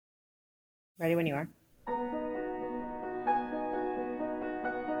Ready when you are.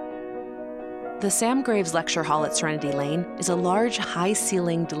 The Sam Graves Lecture Hall at Serenity Lane is a large,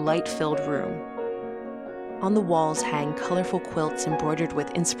 high-ceilinged, light-filled room. On the walls hang colorful quilts embroidered with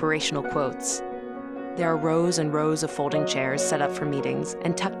inspirational quotes. There are rows and rows of folding chairs set up for meetings,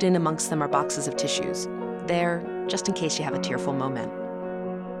 and tucked in amongst them are boxes of tissues. There, just in case you have a tearful moment.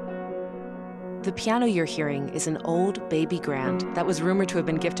 The piano you're hearing is an old baby grand that was rumored to have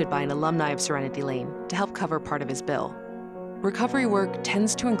been gifted by an alumni of Serenity Lane to help cover part of his bill. Recovery work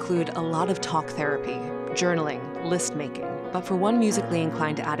tends to include a lot of talk therapy, journaling, list making, but for one musically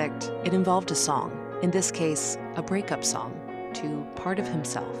inclined addict, it involved a song, in this case, a breakup song, to part of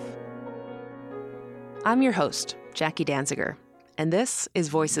himself. I'm your host, Jackie Danziger, and this is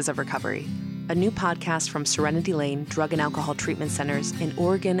Voices of Recovery, a new podcast from Serenity Lane Drug and Alcohol Treatment Centers in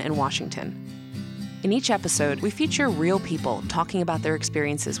Oregon and Washington. In each episode, we feature real people talking about their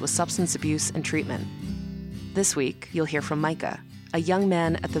experiences with substance abuse and treatment. This week, you'll hear from Micah, a young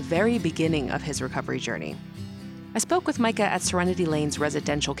man at the very beginning of his recovery journey. I spoke with Micah at Serenity Lane's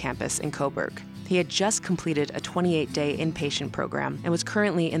residential campus in Coburg. He had just completed a 28-day inpatient program and was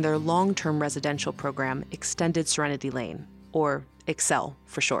currently in their long-term residential program, Extended Serenity Lane, or EXCEL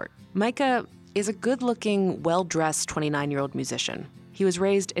for short. Micah is a good-looking, well-dressed 29-year-old musician. He was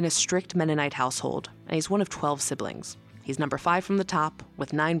raised in a strict Mennonite household, and he's one of 12 siblings. He's number 5 from the top,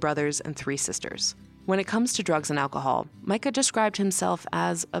 with 9 brothers and 3 sisters. When it comes to drugs and alcohol, Micah described himself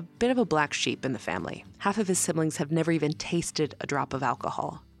as a bit of a black sheep in the family. Half of his siblings have never even tasted a drop of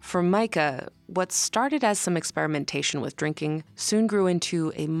alcohol. For Micah, what started as some experimentation with drinking soon grew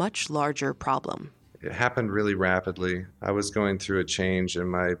into a much larger problem. It happened really rapidly. I was going through a change in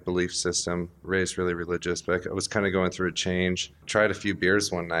my belief system, raised really religious, but I was kind of going through a change. Tried a few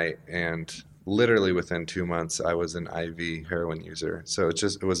beers one night, and literally within 2 months, I was an IV heroin user. So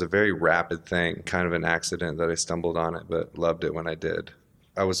it was a very rapid thing, kind of an accident that I stumbled on it, but loved it when I did.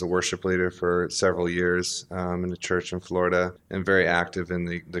 I was a worship leader for several years in a church in Florida and very active in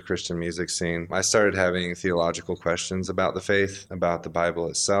the Christian music scene. I started having theological questions about the faith, about the Bible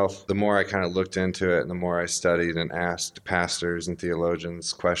itself. The more I kind of looked into it and the more I studied and asked pastors and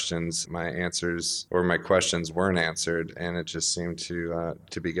theologians questions, my questions weren't answered, and it just seemed to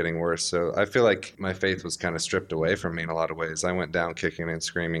be getting worse. So I feel like my faith was kind of stripped away from me in a lot of ways. I went down kicking and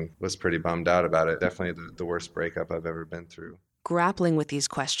screaming, was pretty bummed out about it. Definitely the worst breakup I've ever been through. Grappling with these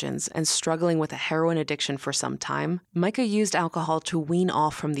questions and struggling with a heroin addiction for some time, Micah used alcohol to wean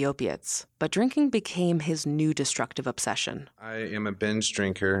off from the opiates, but drinking became his new destructive obsession. I am a binge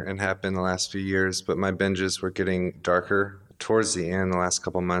drinker and have been the last few years, but my binges were getting darker. Towards the end, the last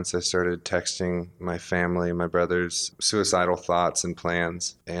couple months, I started texting my family, my brothers, suicidal thoughts and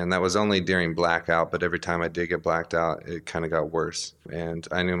plans. And that was only during blackout, but every time I did get blacked out, it kind of got worse. And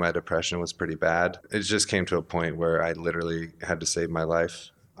I knew my depression was pretty bad. It just came to a point where I literally had to save my life.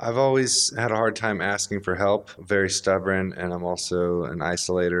 I've always had a hard time asking for help, very stubborn, and I'm also an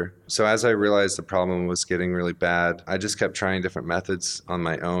isolator. So as I realized the problem was getting really bad, I just kept trying different methods on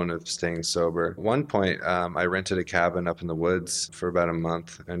my own of staying sober. At one point, I rented a cabin up in the woods for about a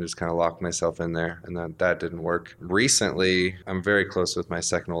month and just kind of locked myself in there, and that didn't work. Recently, I'm very close with my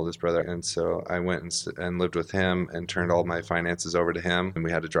second oldest brother, and so I went and lived with him and turned all my finances over to him, and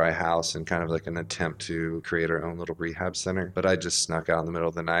we had a dry house and kind of like an attempt to create our own little rehab center. But I just snuck out in the middle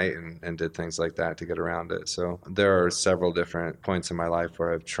of the night and did things like that to get around it. So there are several different points in my life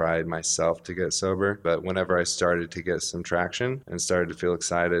where I've tried myself to get sober, but whenever I started to get some traction and started to feel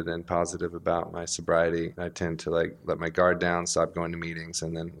excited and positive about my sobriety, I tend to let my guard down, stop going to meetings,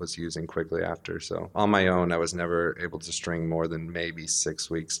 and then was using quickly after. So on my own, I was never able to string more than maybe 6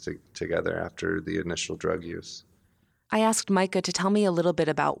 weeks together after the initial drug use. I asked Micah to tell me a little bit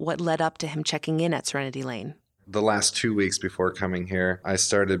about what led up to him checking in at Serenity Lane. The last 2 weeks before coming here, I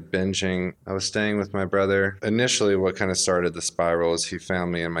started binging. I was staying with my brother. Initially, what kind of started the spiral is he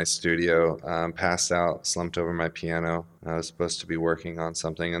found me in my studio, passed out, slumped over my piano. I was supposed to be working on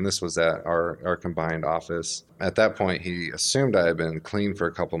something, and this was at our combined office. At that point, he assumed I had been clean for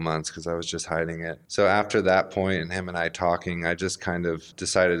a couple months because I was just hiding it. So after that point and him and I talking, I just kind of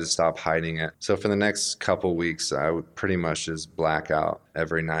decided to stop hiding it. So for the next couple weeks, I would pretty much just black out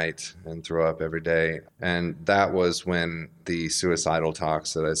every night and throw up every day. And that was when the suicidal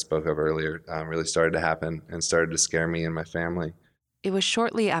talks that I spoke of earlier really started to happen and started to scare me and my family. It was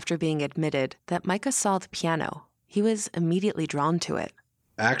shortly after being admitted that Micah saw the piano. He was immediately drawn to it.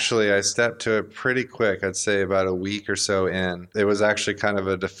 Actually, I stepped to it pretty quick. I'd say about a week or so in. It was actually kind of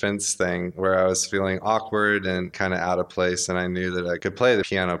a defense thing where I was feeling awkward and kind of out of place. And I knew that I could play the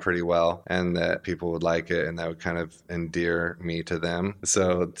piano pretty well and that people would like it and that would kind of endear me to them.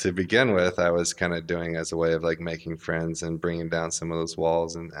 So to begin with, I was kind of doing it as a way of like making friends and bringing down some of those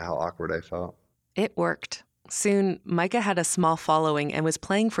walls and how awkward I felt. It worked. Soon, Micah had a small following and was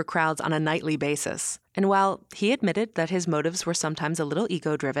playing for crowds on a nightly basis. And while he admitted that his motives were sometimes a little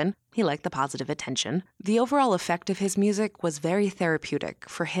ego-driven, he liked the positive attention, the overall effect of his music was very therapeutic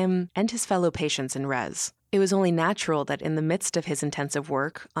for him and his fellow patients in Res. It was only natural that in the midst of his intensive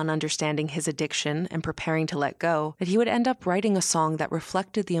work on understanding his addiction and preparing to let go, that he would end up writing a song that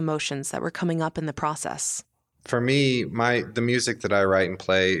reflected the emotions that were coming up in the process. For me, the music that I write and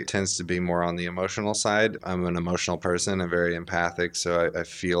play tends to be more on the emotional side. I'm an emotional person. I'm very empathic, so I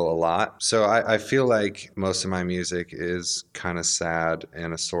feel a lot. So I feel like most of my music is kind of sad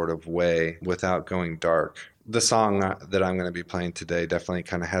in a sort of way without going dark. The song that I'm going to be playing today definitely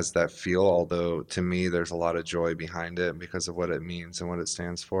kind of has that feel, although to me there's a lot of joy behind it because of what it means and what it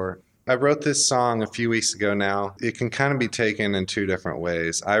stands for. I wrote this song a few weeks ago now. It can kind of be taken in two different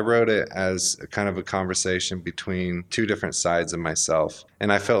ways. I wrote it as kind of a conversation between two different sides of myself.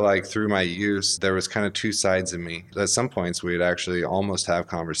 And I felt like through my use, there was kind of two sides of me. At some points, we'd actually almost have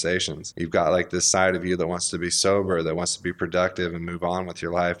conversations. You've got like this side of you that wants to be sober, that wants to be productive and move on with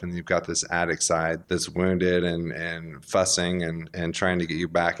your life. And you've got this addict side that's wounded and fussing and trying to get you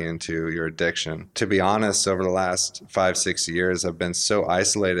back into your addiction. To be honest, over the last 5-6 years, I've been so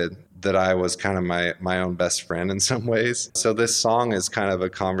isolated that I was kind of my own best friend in some ways. So this song is kind of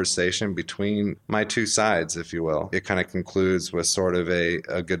a conversation between my two sides, if you will. It kind of concludes with sort of a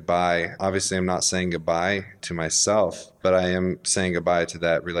goodbye. Obviously, I'm not saying goodbye to myself, but I am saying goodbye to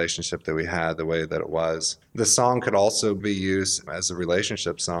that relationship that we had the way that it was. The song could also be used as a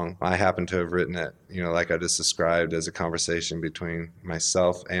relationship song. I happen to have written it, like I just described, as a conversation between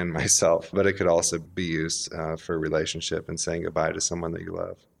myself and myself. But it could also be used for a relationship and saying goodbye to someone that you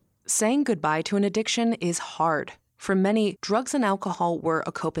love. Saying goodbye to an addiction is hard. For many, drugs and alcohol were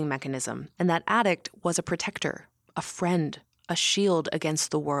a coping mechanism, and that addict was a protector, a friend, a shield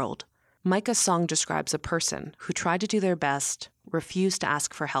against the world. Micah's song describes a person who tried to do their best, refused to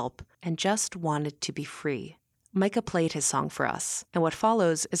ask for help, and just wanted to be free. Micah played his song for us, and what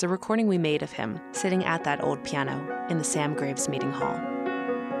follows is a recording we made of him sitting at that old piano in the Sam Graves Meeting Hall.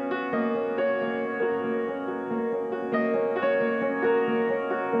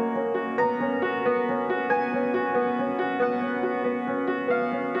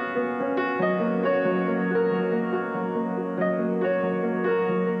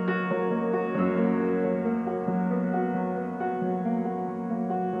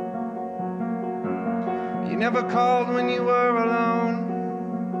 Never called when you were alone.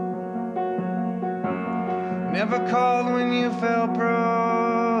 Never called when you felt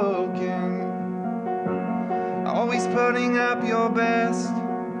broken. Always putting up your best.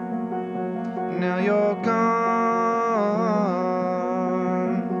 Now you're gone.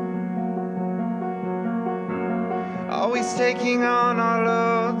 Always taking on our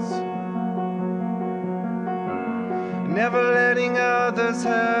loads. Never letting others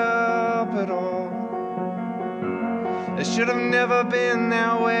help at all. It should have never been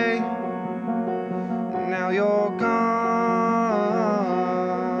that way. Now you're gone.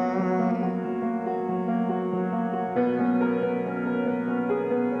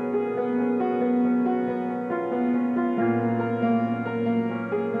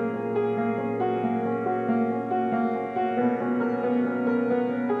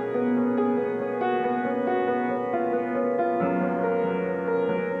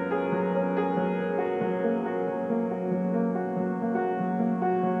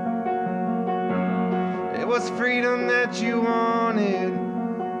 It was freedom that you wanted.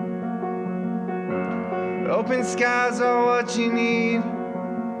 Open skies are what you need.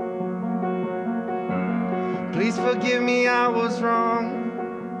 Please forgive me, I was wrong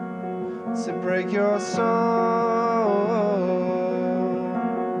to break your soul.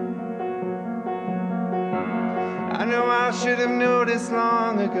 I know I should have noticed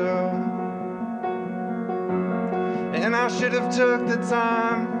long ago, and I should have took the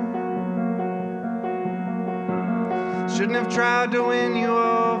time. Shouldn't have tried to win you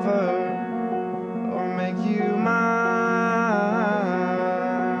over or make you mine.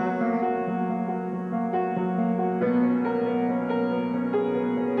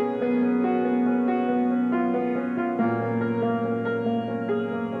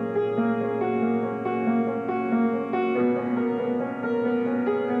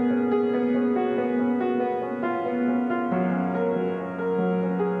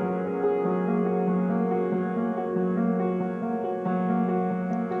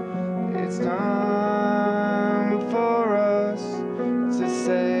 time for us to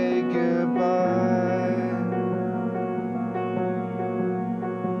say goodbye.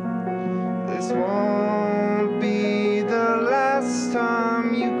 This won't be the last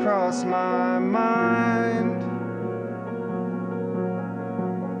time you cross my mind.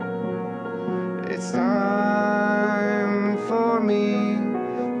 It's time for me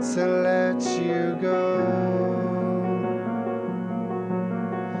to let you go.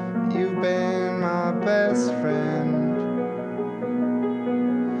 You've been my best friend,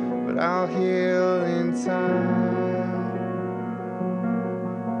 but I'll heal in time.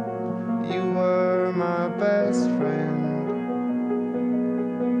 You were my best friend,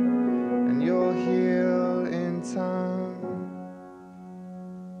 and you'll heal in time.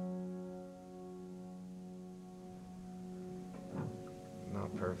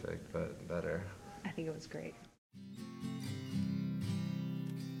 Not perfect, but better. I think it was great.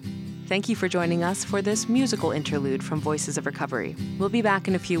 Thank you for joining us for this musical interlude from Voices of Recovery. We'll be back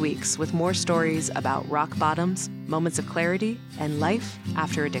in a few weeks with more stories about rock bottoms, moments of clarity, and life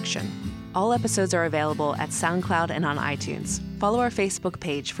after addiction. All episodes are available at SoundCloud and on iTunes. Follow our Facebook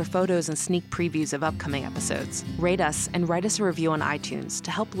page for photos and sneak previews of upcoming episodes. Rate us and write us a review on iTunes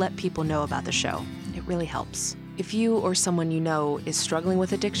to help let people know about the show. It really helps. If you or someone you know is struggling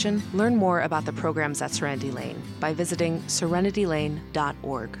with addiction, learn more about the programs at Serenity Lane by visiting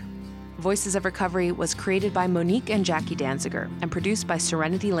serenitylane.org. Voices of Recovery was created by Monique and Jackie Danziger and produced by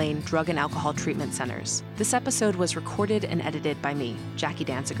Serenity Lane Drug and Alcohol Treatment Centers. This episode was recorded and edited by me, Jackie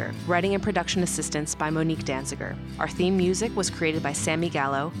Danziger. Writing and production assistance by Monique Danziger. Our theme music was created by Sammy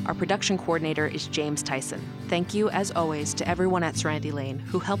Gallo. Our production coordinator is James Tyson. Thank you, as always, to everyone at Serenity Lane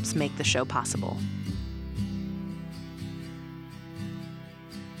who helps make the show possible.